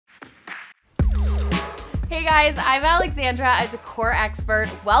Hey guys, I'm Alexandra, a decor expert.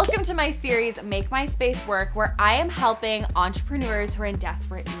 Welcome to my series, Make My Space Work, where I am helping entrepreneurs who are in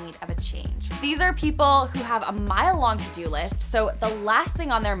desperate need of a change. These are people who have a mile-long to-do list, so the last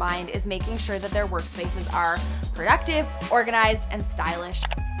thing on their mind is making sure that their workspaces are productive, organized, and stylish.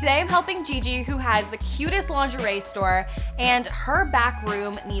 Today I'm helping Gigi, who has the cutest lingerie store, and her back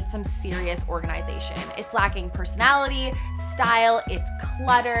room needs some serious organization. It's lacking personality, style, it's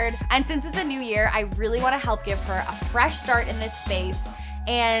cluttered, and since it's a new year, I really want to help give her a fresh start in this space,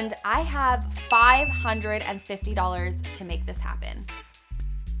 and I have $550 to make this happen.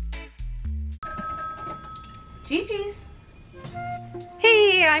 Gigi's.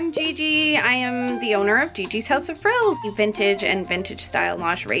 Hey, I'm Gigi. I am the owner of Gigi's House of Frills, a vintage and vintage style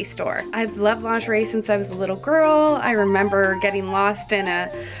lingerie store. I've loved lingerie since I was a little girl. I remember getting lost in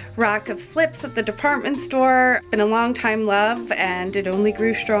a rack of slips at the department store. Been a long time love, and it only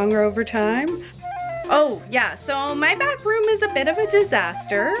grew stronger over time. Oh yeah, so my back room is a bit of a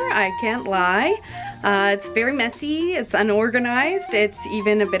disaster, I can't lie. It's very messy, it's unorganized, it's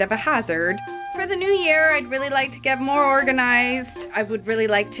even a bit of a hazard. For the new year, I'd really like to get more organized. I would really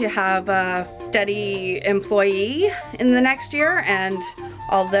like to have a steady employee in the next year, and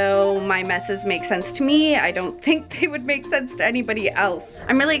although my messes make sense to me, I don't think they would make sense to anybody else.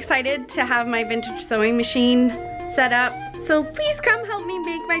 I'm really excited to have my vintage sewing machine set up, so please come help me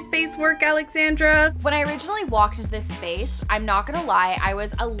make my space work, Alexandra. When I originally walked into this space, I'm not gonna lie, I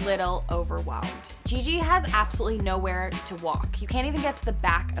was a little overwhelmed. Gigi has absolutely nowhere to walk. You can't even get to the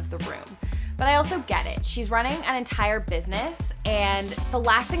back of the room. But I also get it. She's running an entire business, and the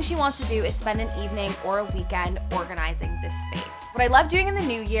last thing she wants to do is spend an evening or a weekend organizing this space. What I love doing in the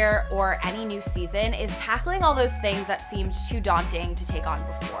new year or any new season is tackling all those things that seemed too daunting to take on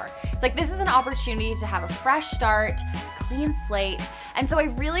before. It's like this is an opportunity to have a fresh start, clean slate, and so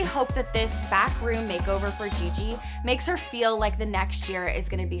I really hope that this back room makeover for Gigi makes her feel like the next year is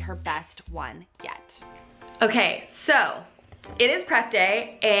gonna be her best one yet. Okay, so it is prep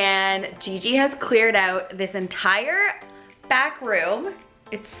day, and Gigi has cleared out this entire back room.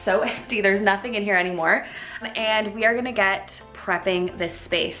 It's so empty, there's nothing in here anymore. And we are gonna get prepping this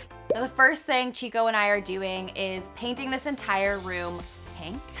space. Now, the first thing Chico and I are doing is painting this entire room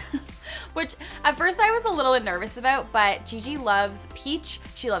pink, which at first I was a little bit nervous about, but Gigi loves peach,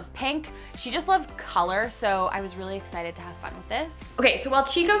 she loves pink, she just loves color, so I was really excited to have fun with this. Okay, so while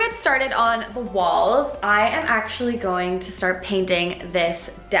Chico gets started on the walls, I am actually going to start painting this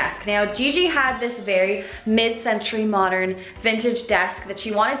desk. Now, Gigi had this very mid-century modern vintage desk that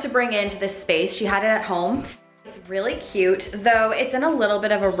she wanted to bring into this space. She had it at home. It's really cute, though it's in a little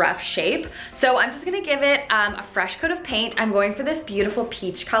bit of a rough shape. So I'm just gonna give it a fresh coat of paint. I'm going for this beautiful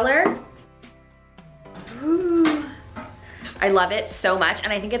peach color. Ooh. I love it so much,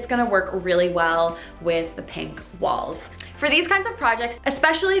 and I think it's gonna work really well with the pink walls. For these kinds of projects,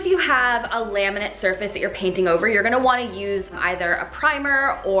 especially if you have a laminate surface that you're painting over, you're gonna wanna use either a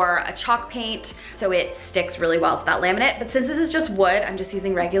primer or a chalk paint so it sticks really well to that laminate. But since this is just wood, I'm just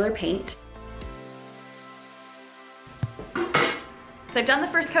using regular paint. So I've done the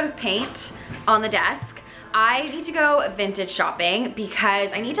first coat of paint on the desk. I need to go vintage shopping because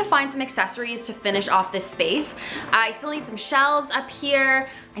I need to find some accessories to finish off this space. I still need some shelves up here.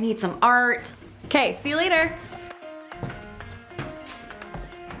 I need some art. Okay, see you later.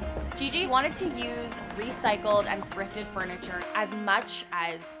 Gigi wanted to use recycled and thrifted furniture as much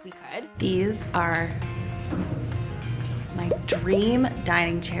as we could. These are my dream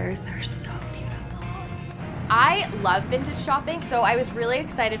dining chairs. They're so I love vintage shopping, so I was really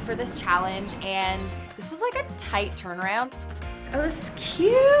excited for this challenge, and this was like a tight turnaround. Oh, this is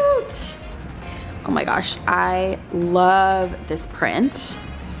cute. Oh my gosh, I love this print.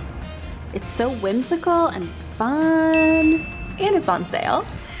 It's so whimsical and fun, and it's on sale.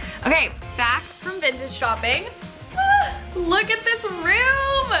 Okay, back from vintage shopping. Look at this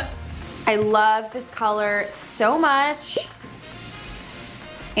room. I love this color so much.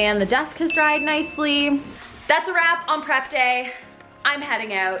 And the desk has dried nicely. That's a wrap on prep day. I'm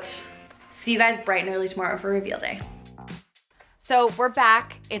heading out. See you guys bright and early tomorrow for reveal day. So we're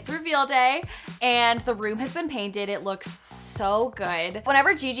back, it's reveal day, and the room has been painted. It looks so good.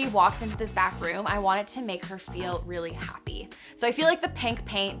 Whenever Gigi walks into this back room, I want it to make her feel really happy. So I feel like the pink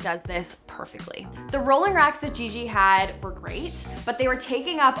paint does this perfectly. The rolling racks that Gigi had were great, but they were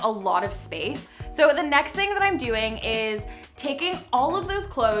taking up a lot of space. So the next thing that I'm doing is taking all of those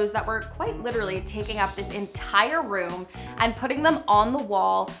clothes that were quite literally taking up this entire room and putting them on the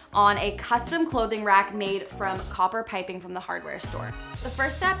wall on a custom clothing rack made from copper piping from the hardware store. The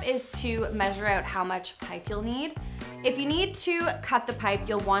first step is to measure out how much pipe you'll need. If you need to cut the pipe,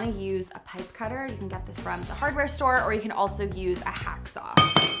 you'll want to use a pipe cutter. You can get this from the hardware store, or you can also use a hacksaw.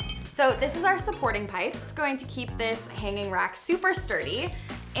 So this is our supporting pipe. It's going to keep this hanging rack super sturdy,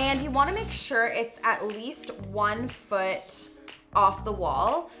 and you want to make sure it's at least 1 foot off the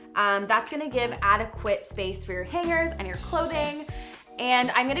wall. That's going to give adequate space for your hangers and your clothing. And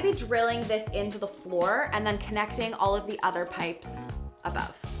I'm going to be drilling this into the floor and then connecting all of the other pipes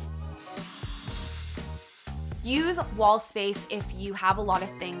above. Use wall space if you have a lot of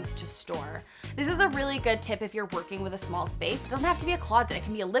things to store. This is a really good tip if you're working with a small space. It doesn't have to be a closet. It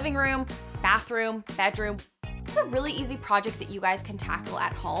can be a living room, bathroom, bedroom. It's a really easy project that you guys can tackle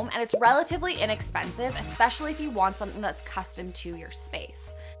at home, and it's relatively inexpensive, especially if you want something that's custom to your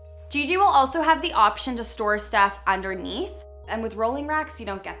space. Gigi will also have the option to store stuff underneath, and with rolling racks, you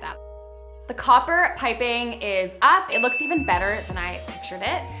don't get that. The copper piping is up. It looks even better than I pictured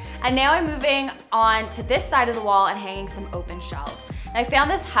it. And now I'm moving on to this side of the wall and hanging some open shelves. And I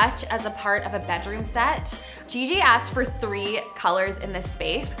found this hutch as a part of a bedroom set. Gigi asked for 3 colors in this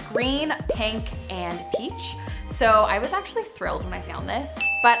space: green, pink, and peach. So I was actually thrilled when I found this.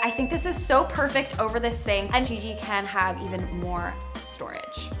 But I think this is so perfect over this sink, and Gigi can have even more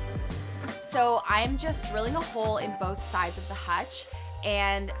storage. So I'm just drilling a hole in both sides of the hutch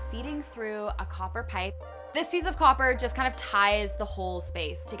and feeding through a copper pipe. This piece of copper just kind of ties the whole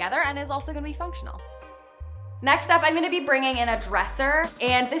space together and is also gonna be functional. Next up, I'm gonna be bringing in a dresser,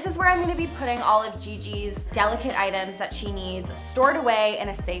 and this is where I'm gonna be putting all of Gigi's delicate items that she needs stored away in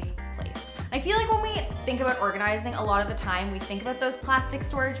a safe place. I feel like when we think about organizing, a lot of the time we think about those plastic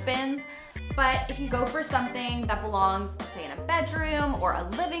storage bins, but if you go for something that belongs, let's say, in a bedroom or a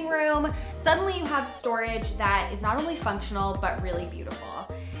living room, suddenly you have storage that is not only functional, but really beautiful.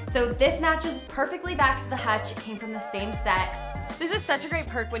 So this matches perfectly back to the hutch. It came from the same set. This is such a great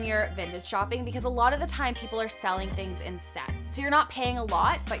perk when you're vintage shopping, because a lot of the time people are selling things in sets. So you're not paying a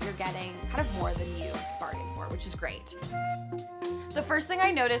lot, but you're getting kind of more than you bargained for, which is great. The first thing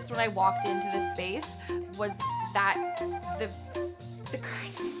I noticed when I walked into this space was that the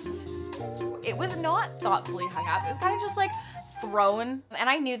curtain, it was not thoughtfully hung up. It was kind of just like thrown, and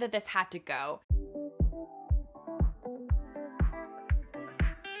I knew that this had to go.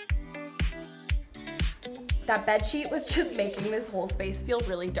 That bed sheet was just making this whole space feel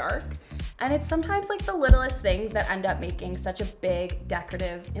really dark. And it's sometimes like the littlest things that end up making such a big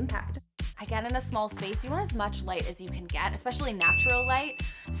decorative impact. Again, in a small space, you want as much light as you can get, especially natural light.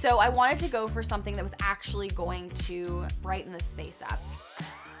 So I wanted to go for something that was actually going to brighten the space up.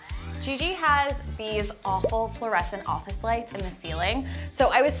 Gigi has these awful fluorescent office lights in the ceiling.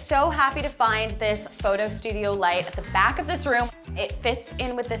 So I was so happy to find this photo studio light at the back of this room. It fits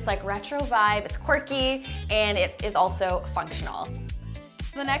in with this like retro vibe. It's quirky, and it is also functional.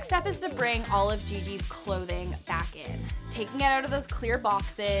 The next step is to bring all of Gigi's clothing back in. Taking it out of those clear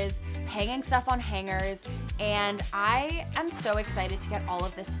boxes, hanging stuff on hangers, and I am so excited to get all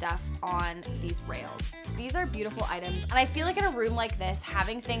of this stuff on these rails. These are beautiful items, and I feel like in a room like this,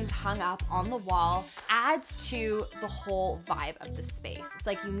 having things hung up on the wall adds to the whole vibe of the space. It's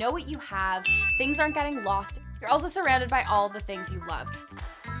like you know what you have, things aren't getting lost. You're also surrounded by all the things you love.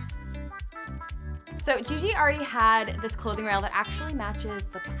 So Gigi already had this clothing rail that actually matches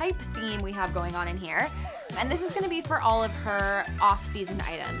the pipe theme we have going on in here. And this is gonna be for all of her off-season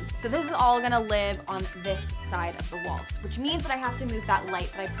items. So this is all gonna live on this side of the walls, which means that I have to move that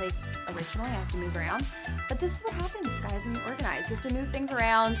light that I placed originally. I have to move around. But this is what happens, guys, when you organize. You have to move things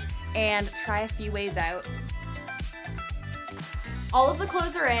around and try a few ways out. All of the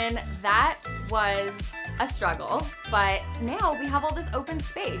clothes are in. That was a struggle, but now we have all this open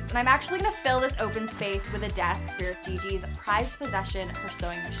space, and I'm actually gonna fill this open space with a desk for Gigi's prized possession, her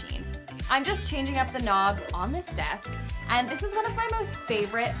sewing machine. I'm just changing up the knobs on this desk, and this is one of my most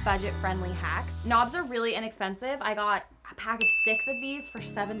favorite budget-friendly hacks. Knobs are really inexpensive. I got a pack of 6 of these for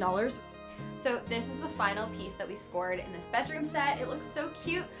 $7. So this is the final piece that we scored in this bedroom set. It looks so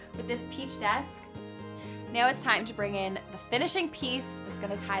cute with this peach desk. Now it's time to bring in the finishing piece that's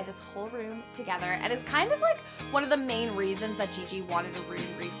gonna tie this whole room together, and it's kind of like one of the main reasons that Gigi wanted a room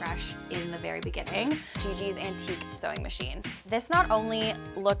refresh in the very beginning. Gigi's antique sewing machine. This not only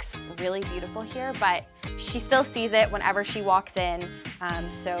looks really beautiful here, but she still sees it whenever she walks in,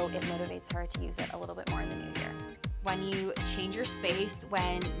 so it motivates her to use it a little bit more in the new year. When you change your space,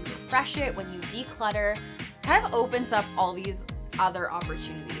 when you refresh it, when you declutter, kind of opens up all these other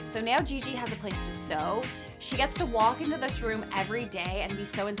opportunities. So now Gigi has a place to sew. She gets to walk into this room every day and be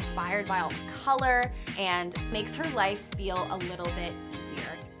so inspired by all the color, and makes her life feel a little bit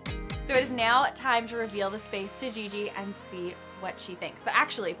easier. So it is now time to reveal the space to Gigi and see what she thinks. But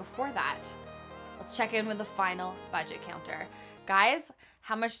actually, before that, let's check in with the final budget counter. Guys,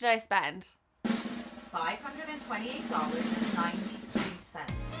 how much did I spend? $528.93.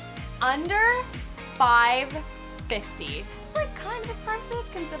 Under $550. It's like kind of impressive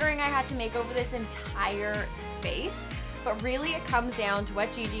considering I had to make over this entire space. But really it comes down to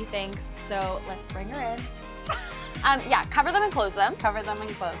what Gigi thinks, so let's bring her in. Yeah, cover them and close them. Cover them and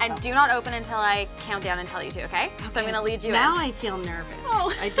close them. And do not open until I count down and tell you to, okay? So I'm gonna lead you now in. I feel nervous. Oh.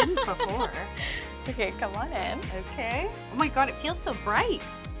 I didn't before. Okay, come on in. Okay. Oh my God, it feels so bright.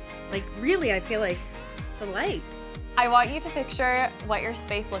 Like really, I feel like the light. I want you to picture what your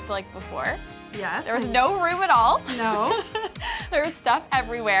space looked like before. Yes. There was no room at all. No. There was stuff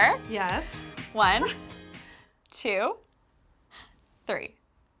everywhere. Yes. 1, 2, 3.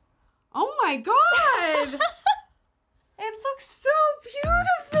 Oh my God. It looks so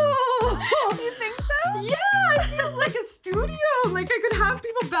beautiful. You think so? Yeah, it feels like a studio. Like I could have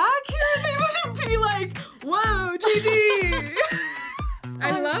people back here and they wouldn't be like, whoa, Gigi.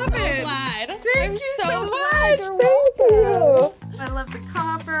 I love it. Glad. Thank you so glad. much. Thank you. I love the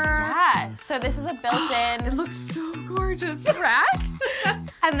copper. Yeah, so this is a It built-in looks so gorgeous. rack.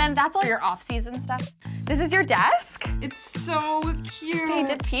 And then that's all your off-season stuff. This is your desk. It's so cute.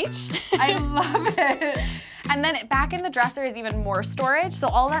 Painted peach. I love it. And then back in the dresser is even more storage. So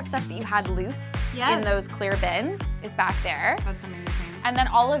all that stuff that you had loose in those clear bins is back there. That's amazing. And then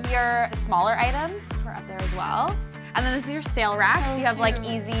all of your smaller items are up there as well. And then this is your sale rack, so you have like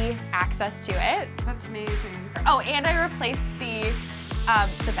easy access to it. That's amazing. Oh, and I replaced the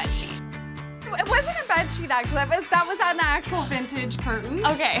bed sheet. It wasn't a bed sheet actually. That was an actual vintage curtain.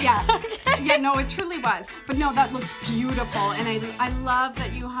 Okay. Yeah. Yeah, no, it truly was. But no, that looks beautiful. And I love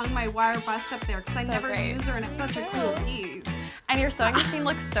that you hung my wire bust up there because I never use her and it's such a cool piece. And your sewing machine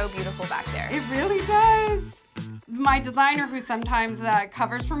looks so beautiful back there. It really does. My designer who sometimes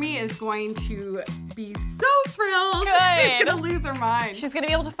covers for me is going to be so thrilled. Good. She's gonna lose her mind. She's gonna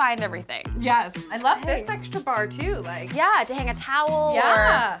be able to find everything. Yes. I love this extra bar too. Like. Yeah, to hang a towel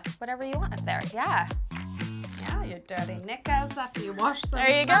or whatever you want up there. Yeah. Yeah, your dirty knickers after you wash them.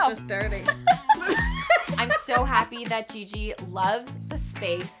 There you They're go. just dirty. I'm so happy that Gigi loves the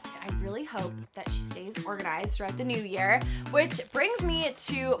space. I really hope that she stays organized throughout the new year, which brings me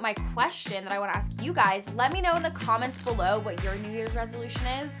to my question that I want to ask you guys. Let me know in the comments below what your New Year's resolution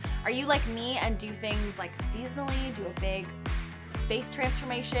is. Are you like me and do things like seasonally, do a big space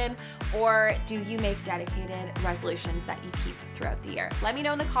transformation, or do you make dedicated resolutions that you keep throughout the year? Let me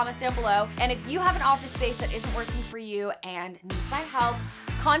know in the comments down below. And if you have an office space that isn't working for you and needs my help,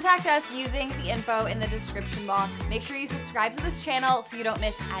 contact us using the info in the description box. Make sure you subscribe to this channel so you don't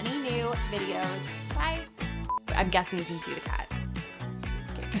miss any new videos. Bye. I'm guessing you can see the cat.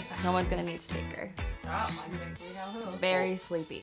 Okay, no one's gonna need to take her. Oh, I think we know who. Very sleepy.